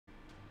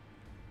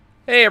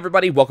Hey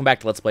everybody, welcome back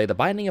to Let's Play The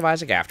Binding of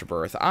Isaac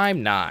Afterbirth.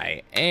 I'm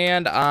Nye,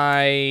 and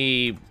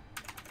I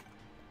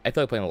feel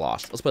like playing the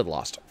Lost. Let's play the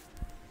Lost.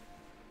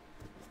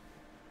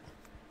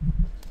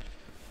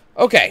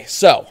 Okay,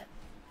 so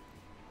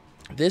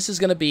this is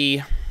going to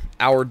be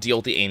our Deal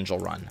with the Angel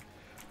run.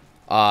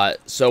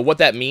 So what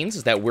that means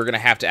is that we're going to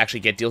have to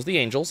actually get Deals with the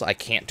Angels. I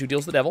can't do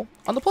Deals with the Devil.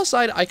 On the plus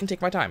side, I can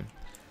take my time.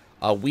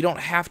 We don't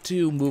have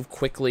to move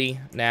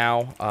quickly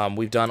now.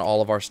 We've done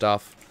all of our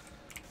stuff.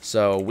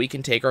 So we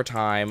can take our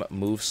time,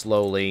 move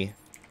slowly,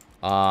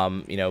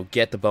 you know,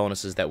 get the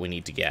bonuses that we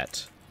need to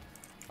get.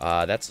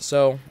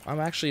 So I'm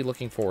actually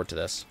looking forward to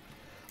this.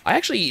 I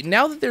actually,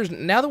 now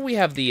that we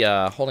have the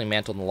Holy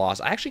Mantle and the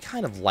Lost, I actually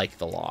kind of like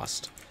the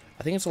Lost.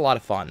 I think it's a lot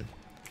of fun.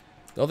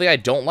 The only thing I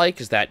don't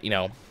like is that, you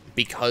know,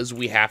 because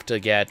we have to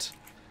get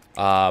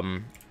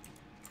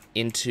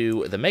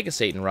into the Mega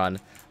Satan run,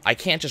 I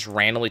can't just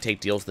randomly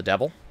take deals with the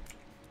devil.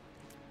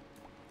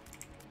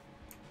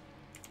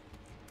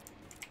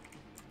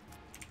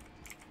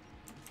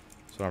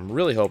 What I'm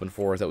really hoping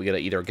for is that we get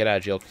either a get out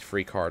of jail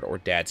free card or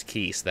Dad's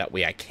key, so that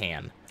way I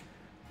can.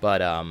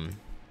 But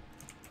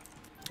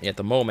at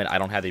the moment, I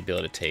don't have the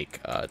ability to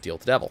take deal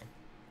with the devil.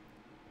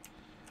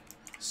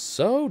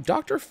 So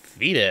Dr.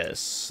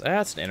 Fetus,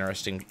 that's an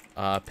interesting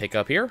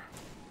pickup here.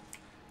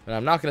 And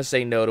I'm not going to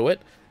say no to it.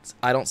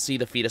 I don't see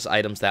the Fetus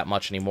items that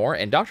much anymore,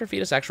 and Dr.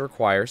 Fetus actually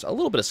requires a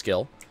little bit of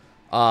skill,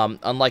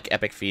 unlike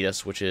Epic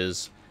Fetus, which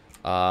is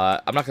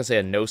I'm not going to say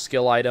a no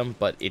skill item,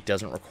 but it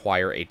doesn't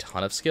require a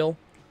ton of skill.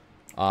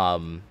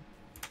 Well,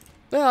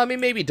 I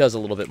mean, maybe it does a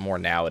little bit more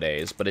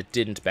nowadays, but it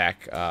didn't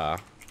back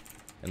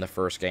in the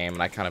first game,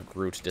 and I kind of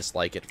grew to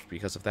dislike it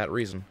because of that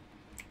reason.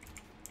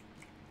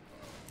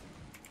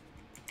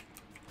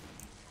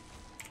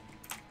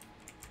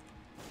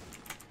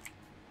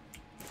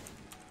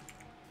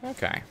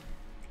 Okay.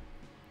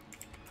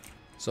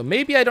 So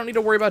maybe I don't need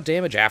to worry about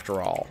damage after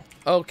all.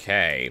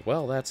 Okay,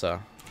 well, that's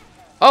a...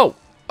 Oh,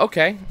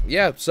 okay,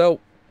 yeah, so...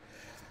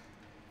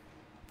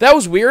 That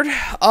was weird.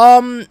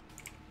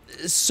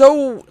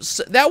 So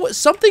that was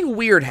something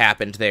weird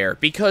happened there,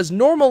 because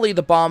normally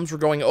the bombs were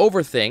going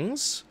over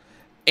things,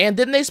 and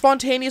then they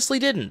spontaneously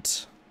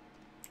didn't.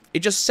 It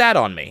just sat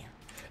on me.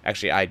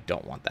 Actually, I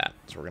don't want that,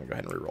 so we're gonna go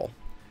ahead and reroll.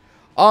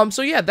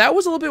 So yeah, that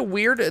was a little bit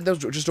weird. That was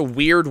just a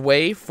weird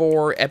way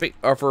for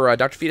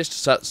Dr. Fetus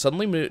to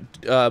suddenly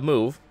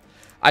move.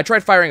 I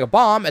tried firing a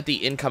bomb at the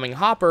incoming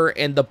hopper,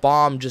 and the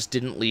bomb just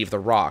didn't leave the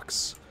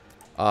rocks.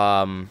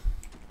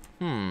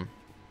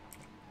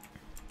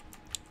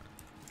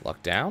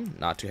 Luck down.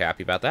 Not too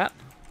happy about that.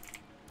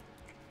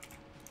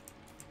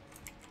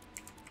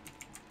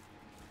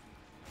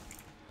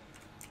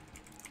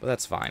 But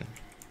that's fine.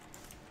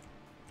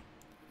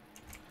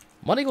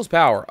 Money equals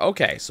power.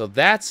 Okay, so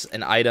that's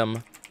an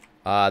item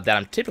that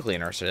I'm typically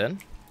interested in.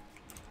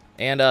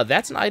 And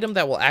that's an item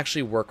that will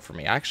actually work for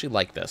me. I actually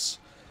like this.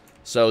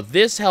 So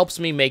this helps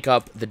me make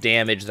up the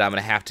damage that I'm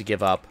going to have to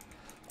give up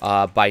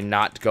by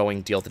not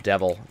going Deal with the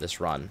Devil this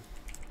run.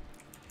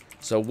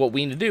 So what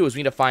we need to do is we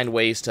need to find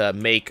ways to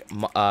make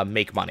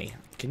money.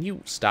 Can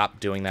you stop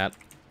doing that?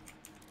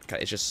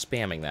 Okay, it's just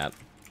spamming that.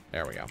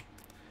 There we go.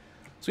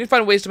 So we need to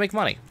find ways to make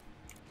money.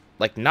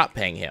 Like not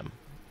paying him.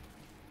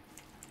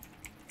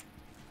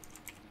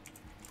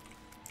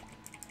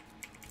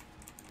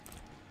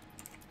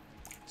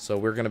 So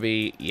we're going to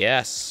be,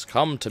 yes,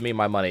 come to me,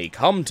 my money.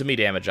 Come to me,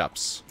 damage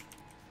ups.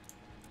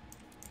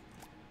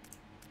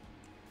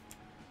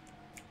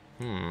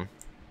 To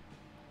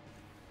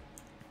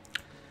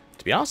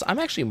be honest, I'm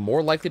actually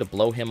more likely to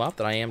blow him up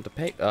than I am to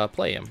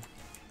play him.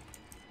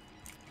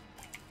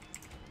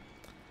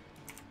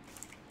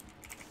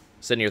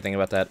 Sitting here thinking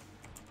about that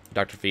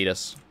Dr.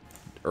 Fetus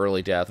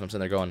early death, and I'm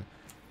sitting there going,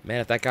 man,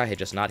 if that guy had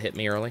just not hit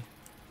me early,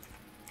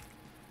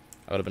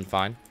 I would have been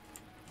fine.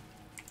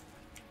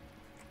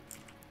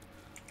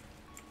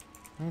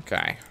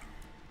 Okay.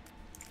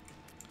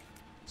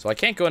 So I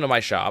can't go into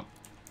my shop.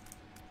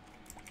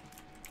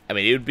 I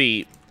mean, it would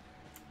be...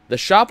 The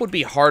shop would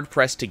be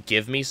hard-pressed to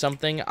give me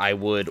something I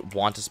would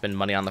want to spend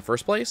money on in the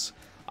first place.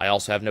 I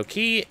also have no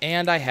key,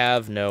 and I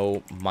have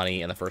no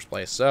money in the first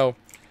place. So,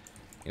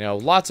 you know,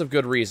 lots of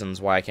good reasons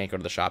why I can't go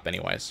to the shop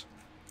anyways.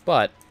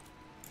 But,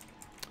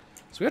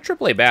 so we got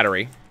AAA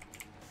battery.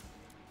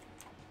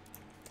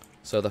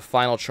 So the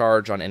final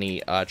charge on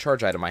any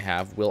charge item I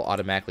have will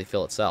automatically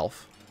fill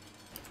itself.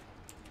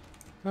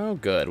 Oh,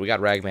 good. We got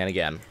Ragman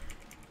again.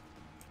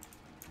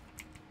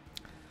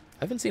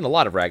 I haven't seen a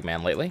lot of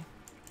Ragman lately.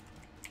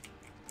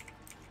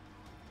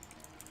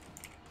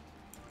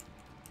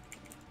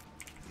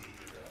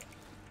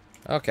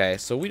 Okay,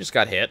 so we just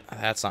got hit.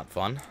 That's not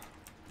fun.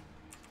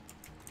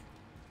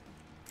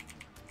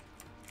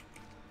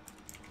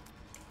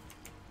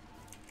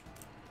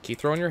 Keep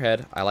throwing your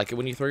head. I like it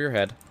when you throw your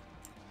head.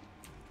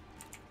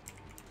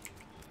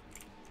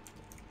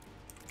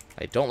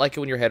 I don't like it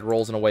when your head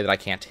rolls in a way that I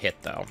can't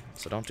hit, though.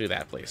 So don't do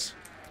that, please.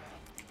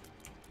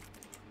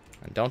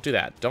 And don't do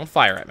that. Don't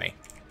fire at me.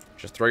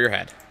 Just throw your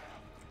head.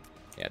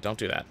 Yeah, don't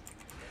do that.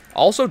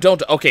 Also,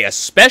 don't... Okay,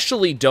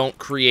 especially don't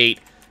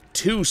create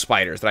 2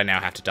 spiders that I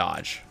now have to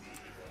dodge.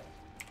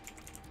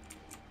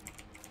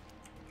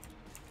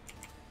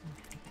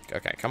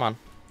 Okay, come on.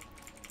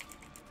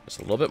 Just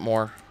a little bit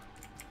more.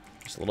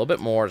 Just a little bit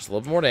more. Just a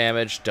little bit more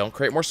damage. Don't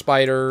create more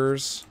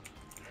spiders.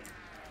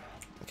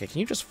 Okay, can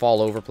you just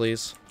fall over,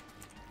 please?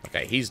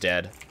 Okay, he's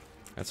dead.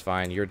 That's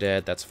fine. You're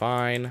dead. That's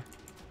fine.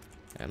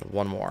 And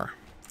one more.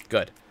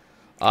 Good.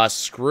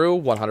 Screw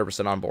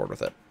 100% on board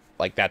with it.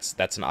 Like,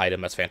 that's an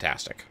item that's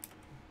fantastic.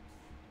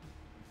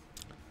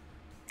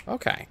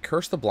 Okay,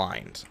 Curse the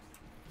Blind.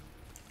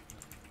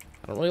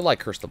 I don't really like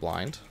Curse the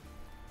Blind.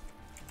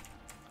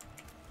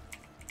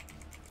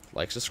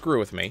 Likes to screw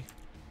with me.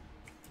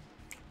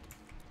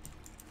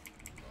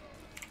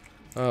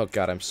 Oh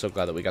god, I'm so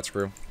glad that we got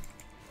Screw.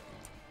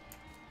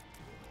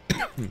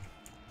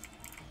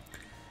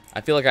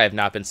 I feel like I have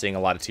not been seeing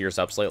a lot of Tears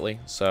Ups lately,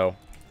 so...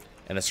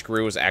 And the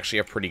Screw is actually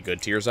a pretty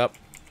good Tears Up.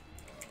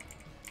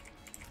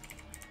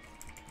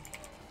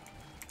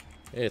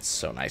 It's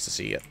so nice to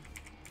see it.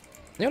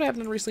 You know what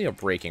happened recently? A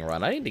Breaking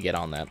Run. I need to get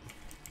on that.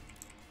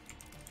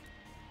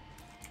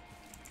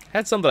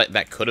 Had some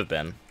that could have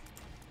been.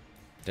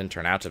 Didn't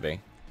turn out to be.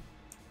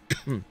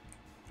 Okay,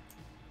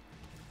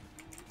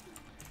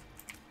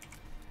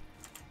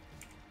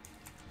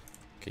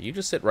 you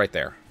just sit right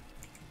there.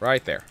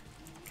 Right there.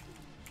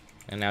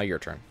 And now your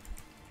turn.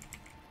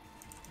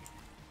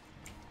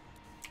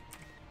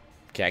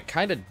 Okay, I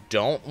kind of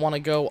don't want to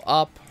go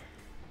up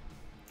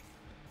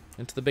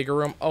into the bigger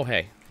room. Oh,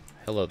 hey.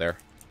 Hello there.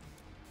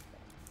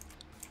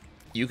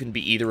 You can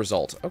be either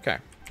result. Okay.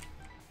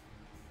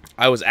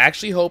 I was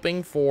actually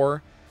hoping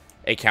for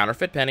a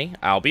counterfeit penny.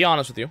 I'll be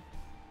honest with you.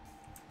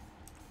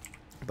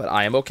 But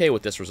I am okay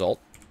with this result.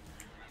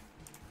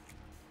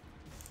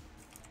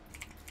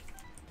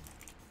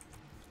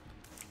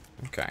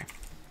 Okay.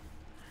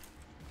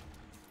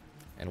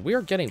 And we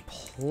are getting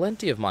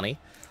plenty of money.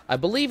 I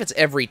believe it's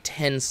every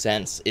 10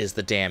 cents is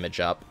the damage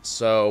up.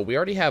 So we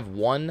already have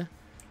one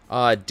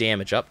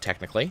damage up,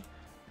 technically.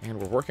 And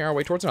we're working our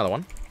way towards another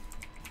one.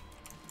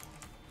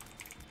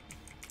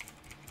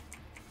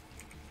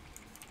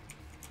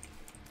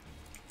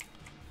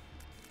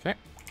 Okay.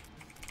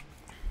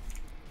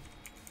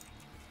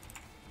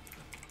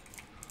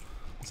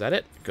 Is that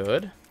it?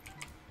 Good.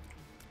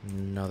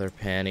 Another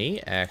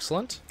penny.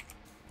 Excellent.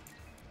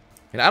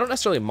 And I don't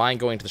necessarily mind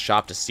going to the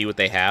shop to see what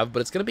they have, but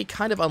it's going to be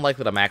kind of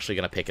unlikely that I'm actually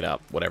going to pick it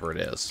up, whatever it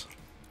is.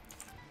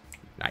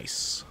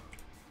 Nice.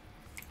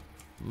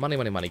 Money,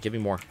 money, money. Give me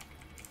more.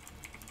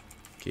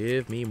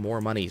 Give me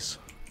more monies.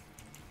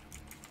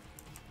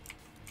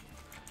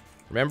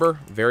 Remember,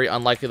 very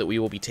unlikely that we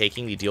will be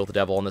taking the Deal with the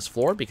Devil on this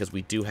floor, because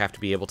we do have to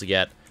be able to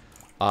get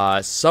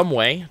some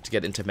way to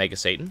get into Mega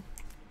Satan.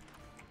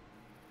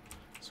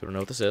 So we don't know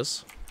what this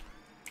is.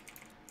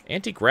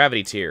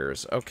 Anti-gravity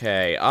tears.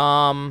 Okay,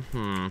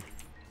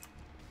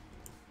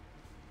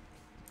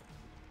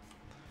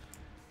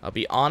 I'll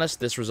be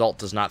honest, this result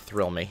does not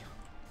thrill me.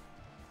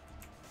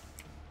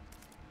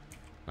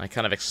 I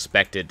kind of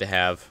expected to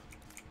have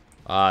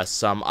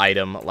some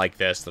item like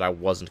this that I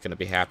wasn't going to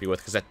be happy with,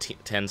 because that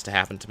tends to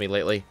happen to me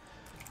lately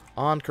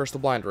on Curse the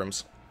Blind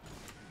rooms.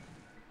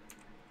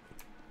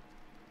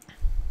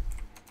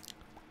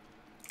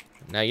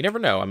 Now, you never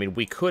know. I mean,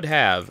 we could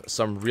have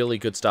some really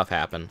good stuff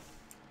happen,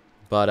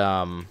 but,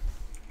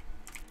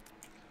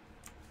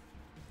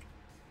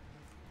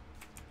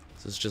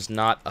 this is just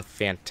not a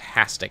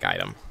fantastic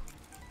item.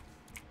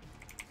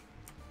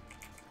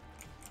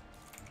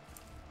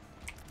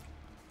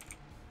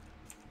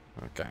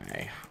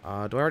 Okay.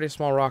 Do I already have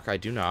small rock? I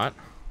do not.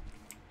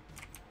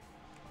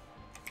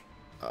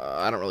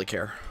 I don't really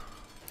care.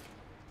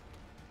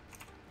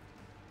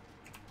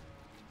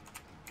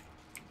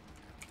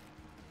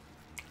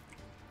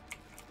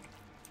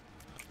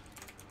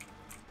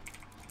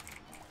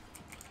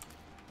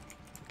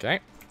 Okay.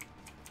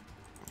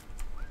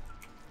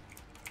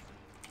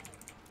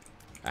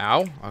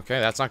 Ow. Okay,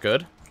 that's not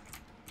good.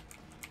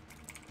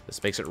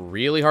 This makes it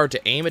really hard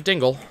to aim at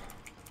Dingle.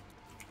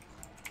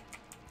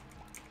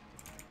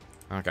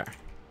 Okay.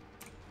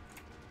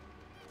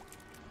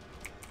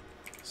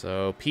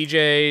 So,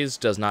 PJs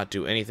does not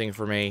do anything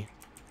for me.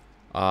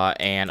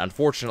 And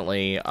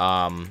unfortunately,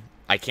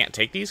 I can't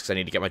take these because I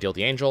need to get my Deal with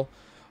the Angel.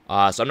 So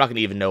I'm not going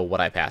to even know what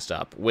I passed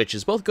up, which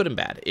is both good and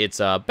bad. It's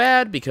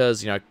bad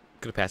because, you know, I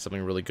could have passed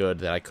something really good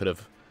that I could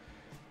have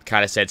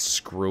kind of said,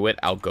 screw it,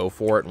 I'll go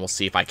for it, and we'll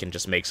see if I can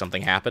just make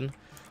something happen.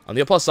 On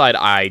the plus side,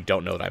 I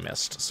don't know what I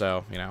missed,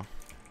 so, you know.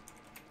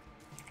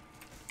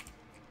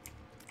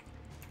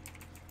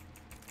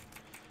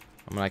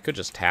 I mean, I could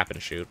just tap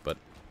and shoot, but...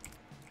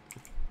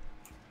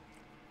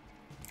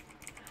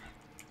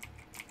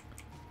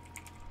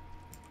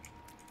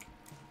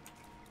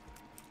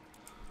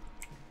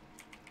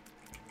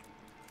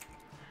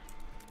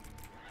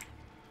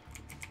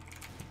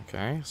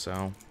 Okay,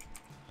 so...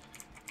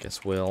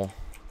 Guess we'll...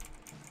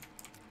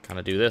 kind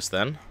of do this,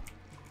 then.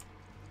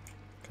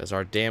 Because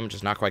our damage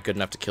is not quite good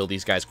enough to kill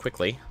these guys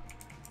quickly.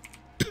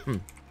 Guess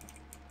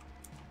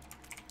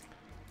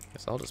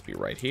I'll just be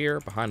right here,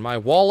 behind my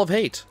wall of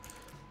hate.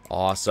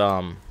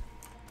 Awesome.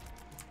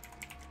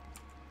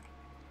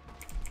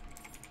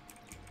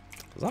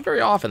 It's not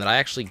very often that I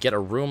actually get a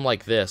room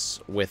like this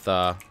with,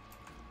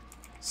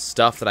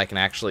 stuff that I can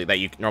actually, that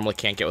you normally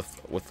can't get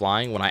with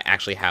flying when I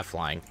actually have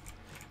flying.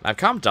 And I've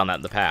commented on that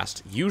in the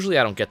past. Usually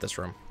I don't get this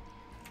room.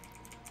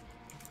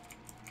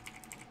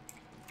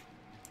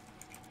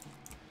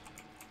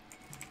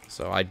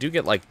 So I do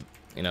get, like,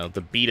 you know,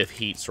 the beat of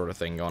heat sort of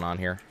thing going on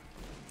here.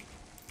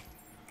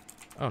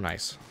 Oh,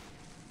 nice.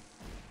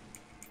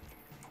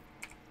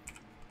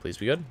 Please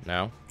be good.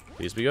 No.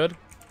 Please be good.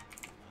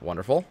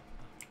 Wonderful.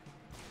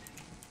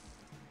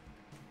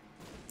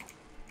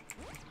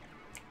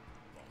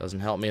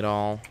 Doesn't help me at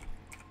all.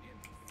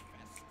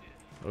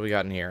 What do we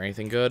got in here?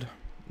 Anything good?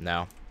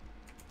 No.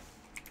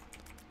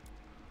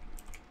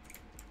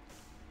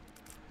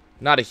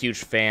 Not a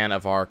huge fan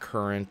of our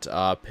current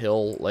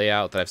pill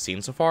layout that I've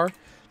seen so far.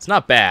 It's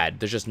not bad.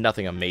 There's just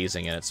nothing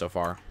amazing in it so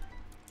far.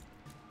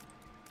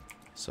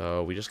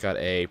 So we just got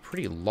a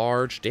pretty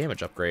large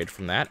damage upgrade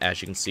from that,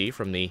 as you can see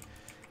from the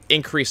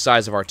increased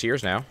size of our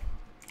tiers now.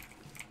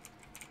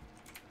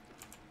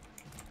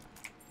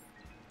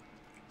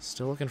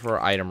 Still looking for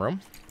our item room.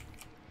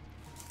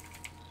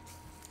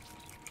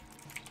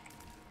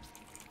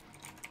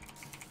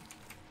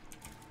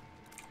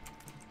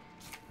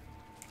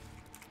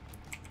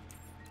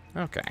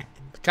 Okay.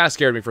 Kind of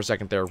scared me for a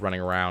second there, running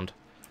around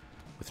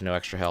with no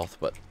extra health,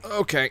 but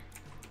okay.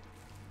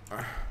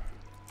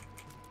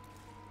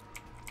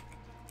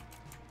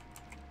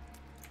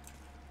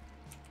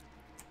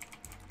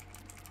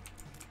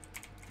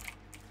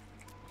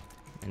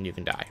 And you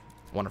can die.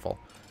 Wonderful.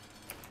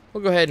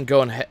 We'll go ahead and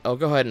I'll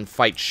go ahead and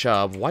fight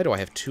Chubb. Why do I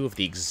have two of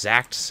the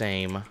exact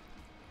same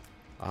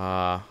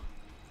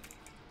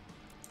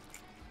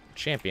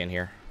champion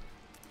here?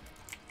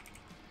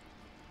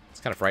 It's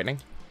kind of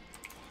frightening.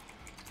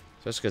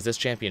 Just because this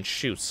champion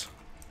shoots.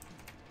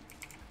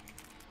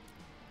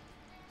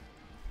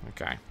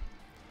 Okay.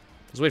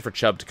 Let's wait for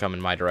Chubb to come in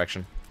my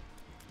direction.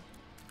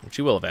 Which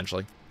he will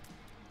eventually.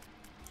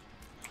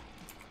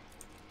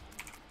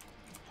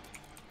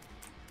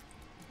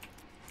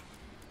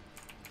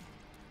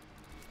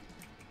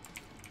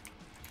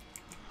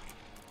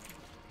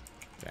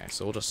 Okay,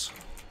 so we'll just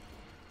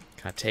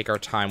kind of take our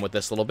time with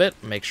this a little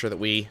bit. Make sure that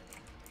we, you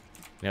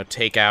know,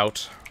 take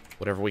out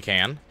whatever we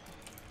can.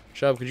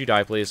 Chubb, could you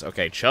die, please?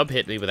 Okay, Chubb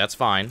hit me, but that's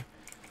fine.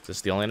 This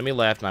is the only enemy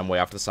left, and I'm way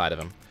off to the side of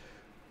him.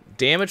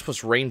 Damage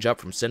plus range up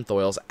from synth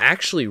oil is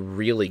actually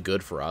really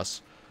good for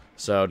us.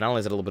 So not only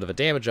is it a little bit of a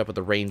damage up, but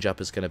the range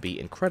up is going to be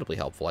incredibly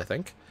helpful, I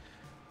think.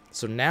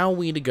 So now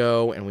we need to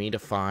go, and we need to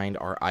find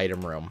our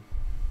item room.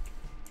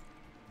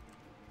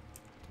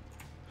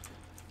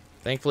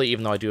 Thankfully,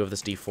 even though I do have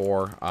this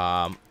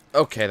D4...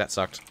 okay, that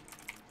sucked.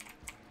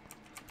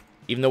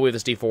 Even though we have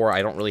this D4,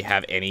 I don't really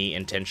have any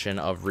intention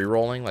of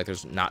re-rolling. Like,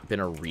 there's not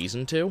been a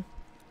reason to.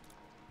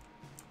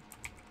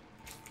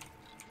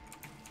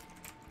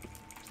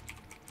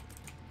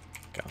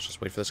 Okay, let's just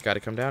wait for this guy to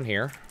come down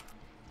here.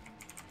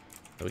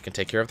 Then we can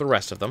take care of the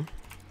rest of them.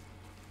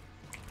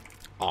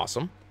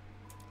 Awesome.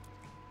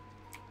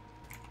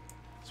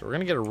 So we're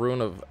going to get a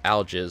Rune of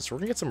Algiz. We're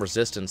going to get some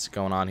resistance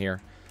going on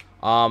here.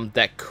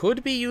 That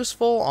could be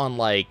useful on,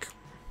 like...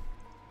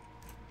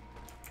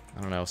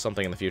 I don't know,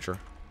 something in the future.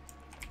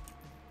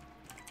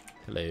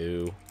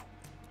 Hello.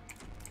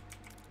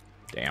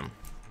 Damn.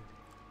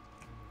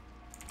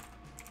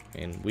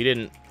 And we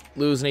didn't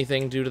lose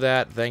anything due to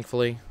that,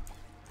 thankfully.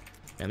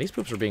 And these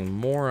poops are being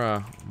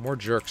more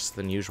jerks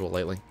than usual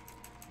lately.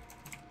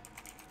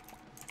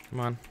 Come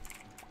on.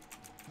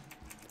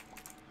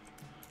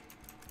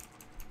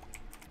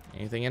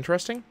 Anything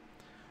interesting?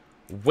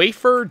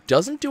 Wafer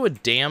doesn't do a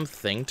damn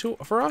thing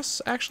for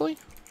us, actually.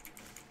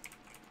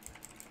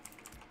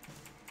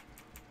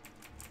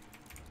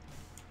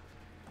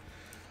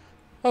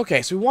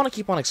 Okay, so we want to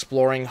keep on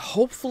exploring.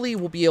 Hopefully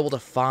we'll be able to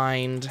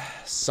find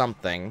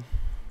something.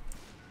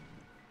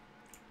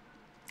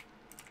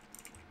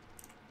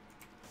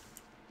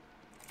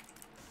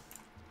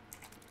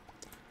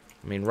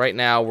 I mean, right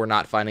now we're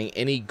not finding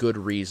any good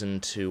reason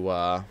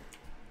to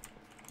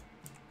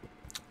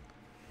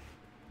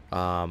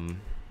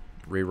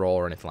reroll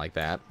or anything like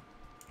that.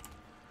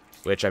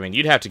 Which, I mean,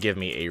 you'd have to give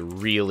me a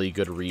really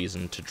good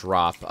reason to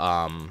drop the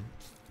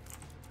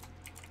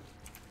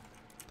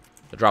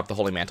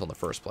Holy Mantle in the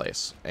first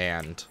place.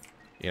 And,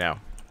 you know,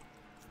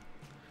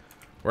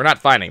 we're not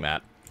finding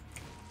that.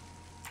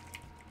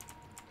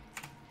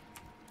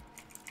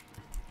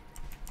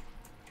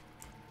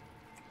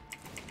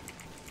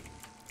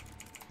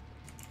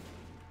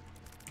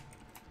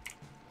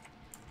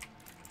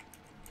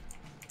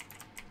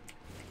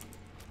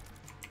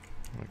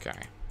 Okay.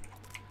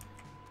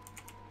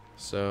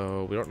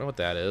 So, we don't know what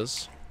that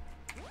is.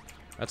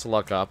 That's a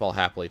luck up. I'll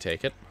happily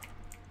take it.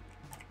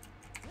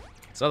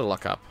 It's another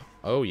luck up.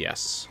 Oh,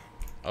 yes.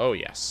 Oh,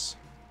 yes.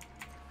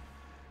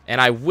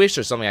 And I wish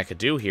there's something I could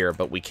do here,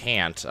 but we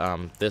can't.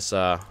 It's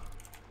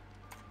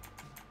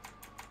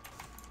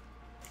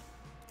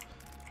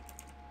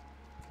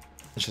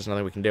just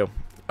nothing we can do.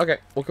 Okay,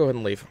 we'll go ahead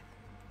and leave.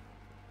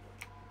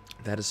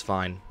 That is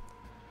fine.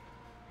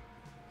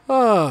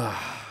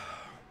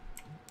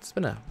 It's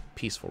been a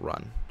peaceful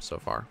run so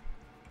far.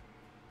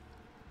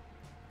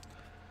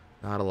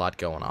 Not a lot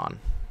going on.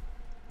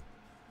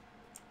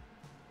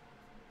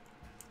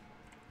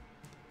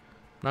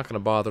 Not going to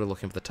bother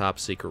looking for the top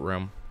secret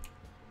room.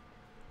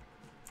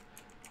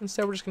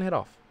 Instead, we're just going to head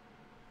off.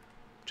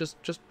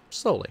 Just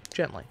slowly,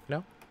 gently, you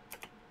know?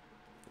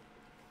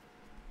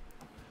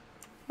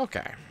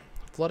 Okay.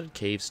 Flooded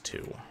Caves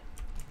 2.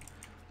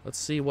 Let's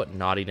see what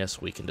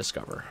naughtiness we can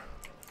discover.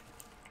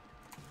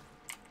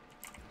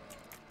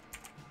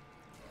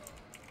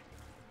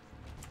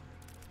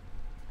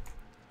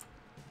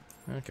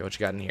 Okay, what you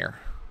got in here?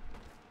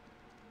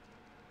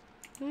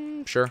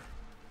 Sure.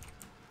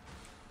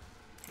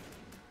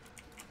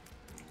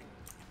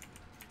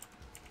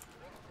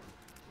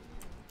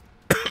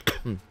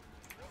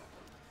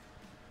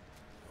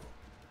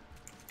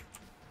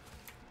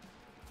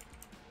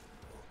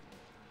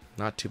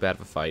 Not too bad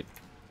of a fight.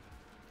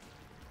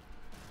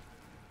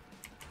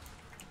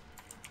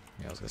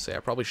 Yeah, I was gonna say, I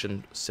probably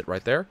shouldn't sit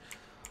right there.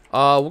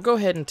 We'll go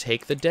ahead and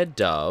take the dead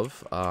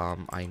dove.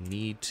 I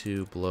need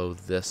to blow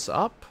this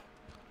up.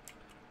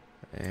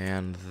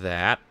 And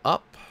that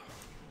up.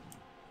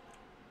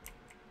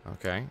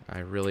 Okay, I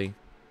really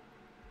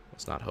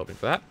was not hoping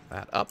for that.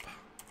 That up.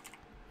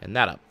 And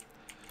that up.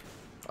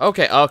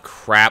 Okay, oh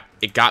crap.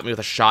 It got me with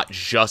a shot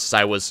just as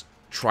I was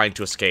trying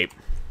to escape.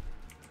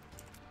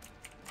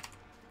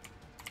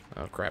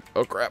 Oh crap,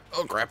 oh crap,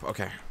 oh crap,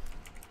 okay.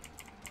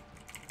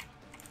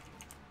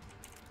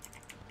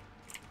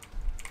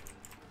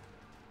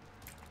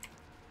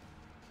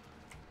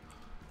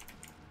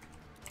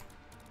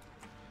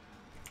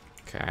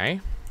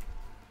 Okay.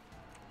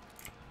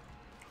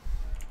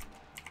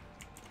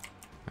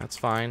 That's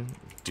fine.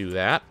 Do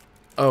that.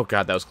 Oh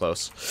god, that was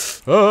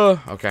close.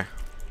 Okay.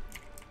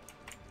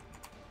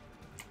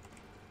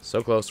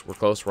 So close, we're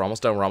close, we're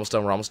almost done, we're almost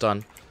done, we're almost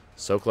done.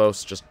 So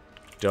close, just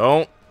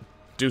don't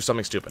do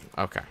something stupid.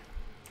 Okay.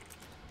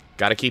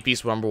 Gotta keep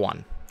piece number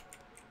 1.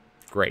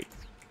 Great.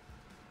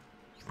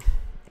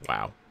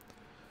 Wow.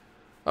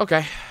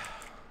 Okay.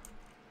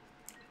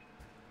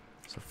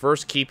 So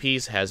first key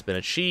piece has been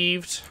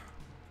achieved.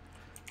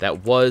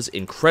 That was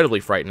incredibly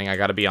frightening, I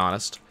gotta be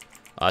honest.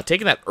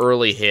 Taking that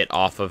early hit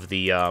off of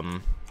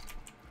the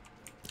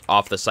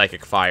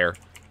psychic fire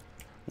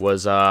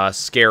was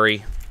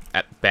scary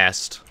at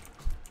best.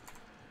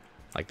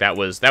 Like that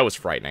was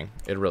frightening.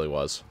 It really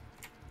was.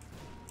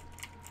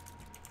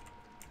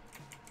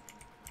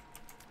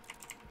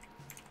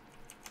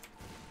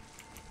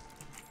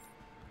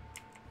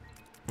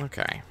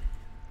 Okay.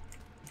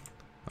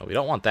 Oh, we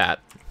don't want that.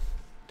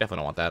 Definitely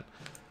don't want that.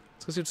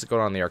 Let's go see what's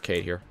going on in the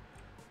arcade here.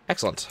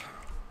 Excellent.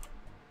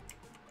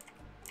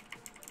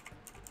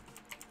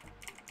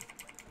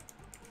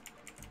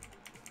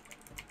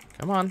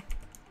 Come on.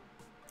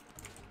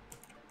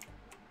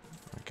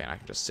 Okay, I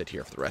can just sit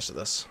here for the rest of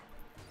this.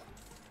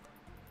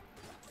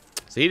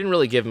 So he didn't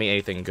really give me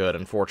anything good,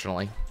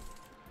 unfortunately.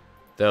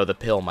 Though the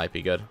pill might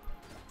be good.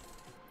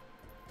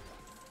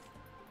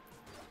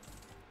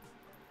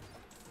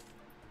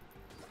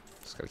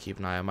 Just gotta keep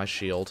an eye on my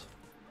shield.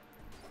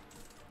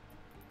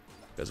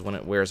 Because when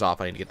it wears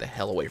off, I need to get the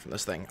hell away from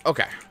this thing.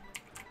 Okay.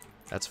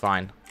 That's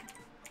fine.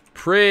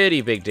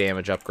 Pretty big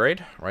damage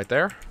upgrade right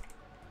there.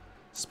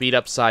 Speed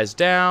up, size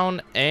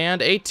down,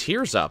 and a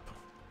tears up.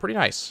 Pretty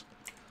nice.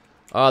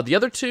 The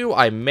other two,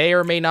 I may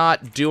or may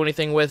not do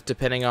anything with,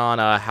 depending on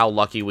how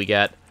lucky we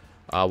get,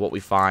 what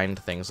we find,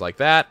 things like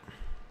that.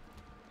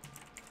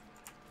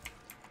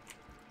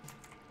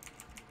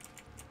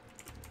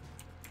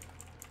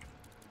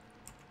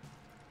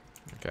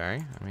 Okay,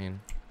 I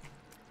mean...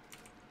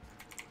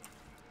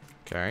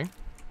 Okay.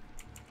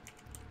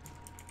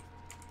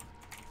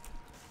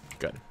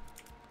 Good.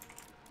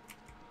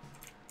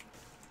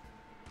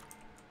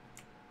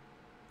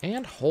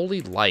 And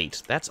Holy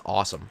Light. That's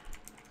awesome.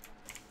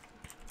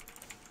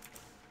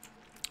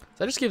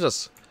 That just gives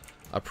us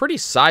a pretty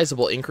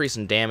sizable increase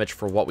in damage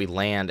for what we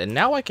land. And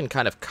now I can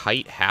kind of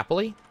kite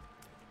happily.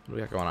 What do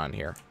we got going on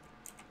here?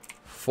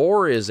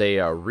 4 is a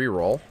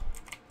reroll.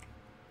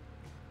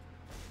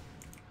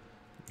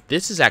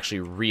 This is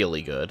actually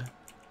really good.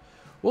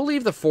 We'll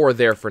leave the 4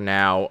 there for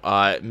now.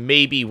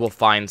 Maybe we'll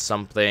find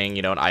something,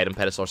 you know, an item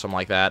pedestal or something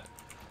like that.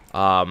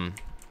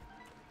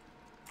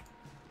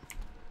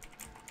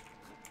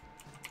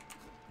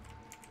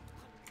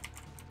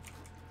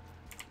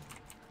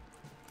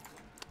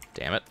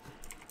 Damn it.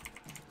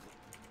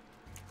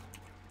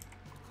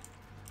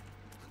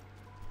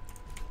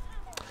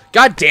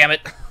 God damn it.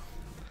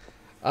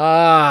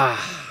 Damn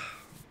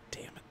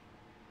it.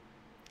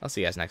 I'll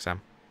see you guys next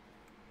time.